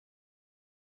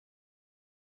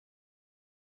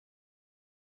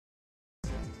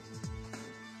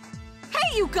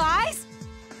Hey, you guys!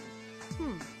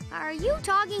 Are you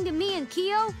talking to me and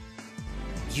Kyo?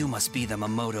 You must be the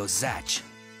Momodo Zatch.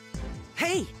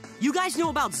 Hey, you guys know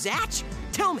about Zatch?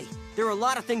 Tell me. There are a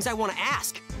lot of things I want to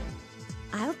ask.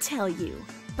 I'll tell you,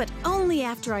 but only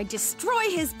after I destroy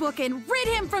his book and rid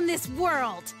him from this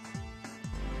world!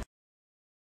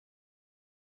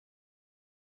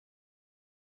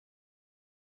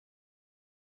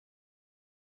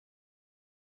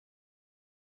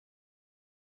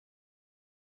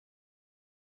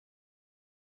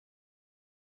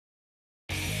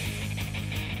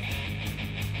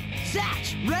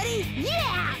 Zatch, ready?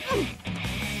 Yeah!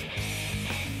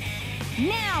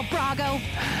 Now, Bargo!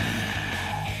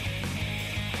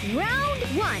 Round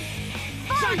 1.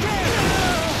 Fight!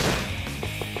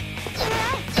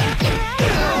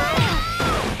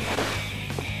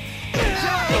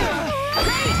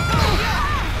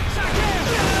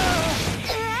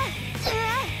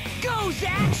 Go,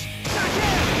 Zatch!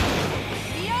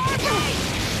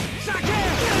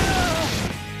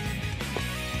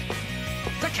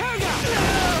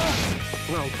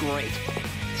 Oh, great.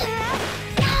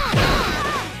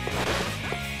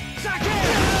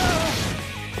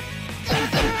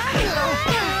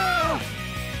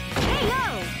 KO!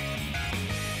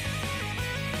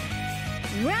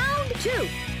 Round 2.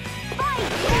 Fight!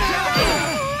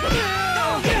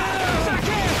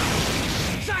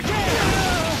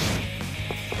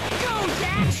 Go,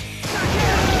 Zatch!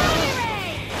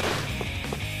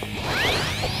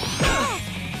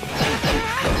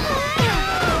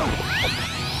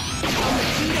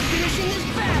 Finishing this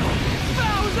battle!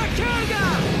 Bowser-Kanga!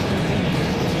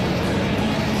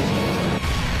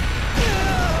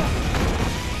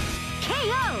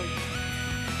 KO!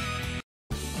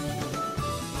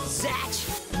 Zatch,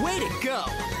 way to go!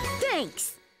 Thanks!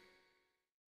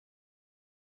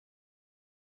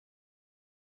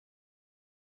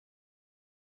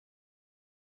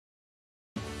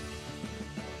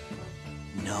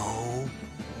 No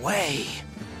way.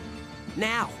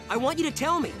 Now, I want you to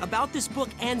tell me about this book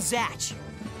and Zatch.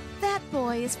 That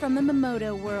boy is from the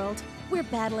Momodo world. We're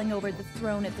battling over the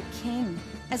throne of the king.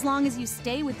 As long as you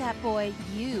stay with that boy,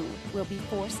 you will be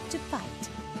forced to fight.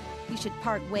 You should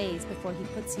part ways before he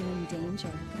puts you in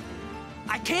danger.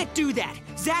 I can't do that!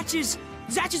 Zatch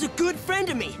is a good friend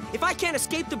to me! If I can't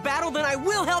escape the battle, then I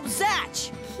will help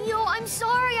Zatch! Kyo, I'm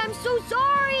sorry! I'm so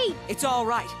sorry! It's all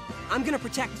right. I'm gonna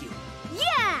protect you.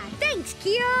 Yeah! Thanks,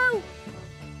 Kyo!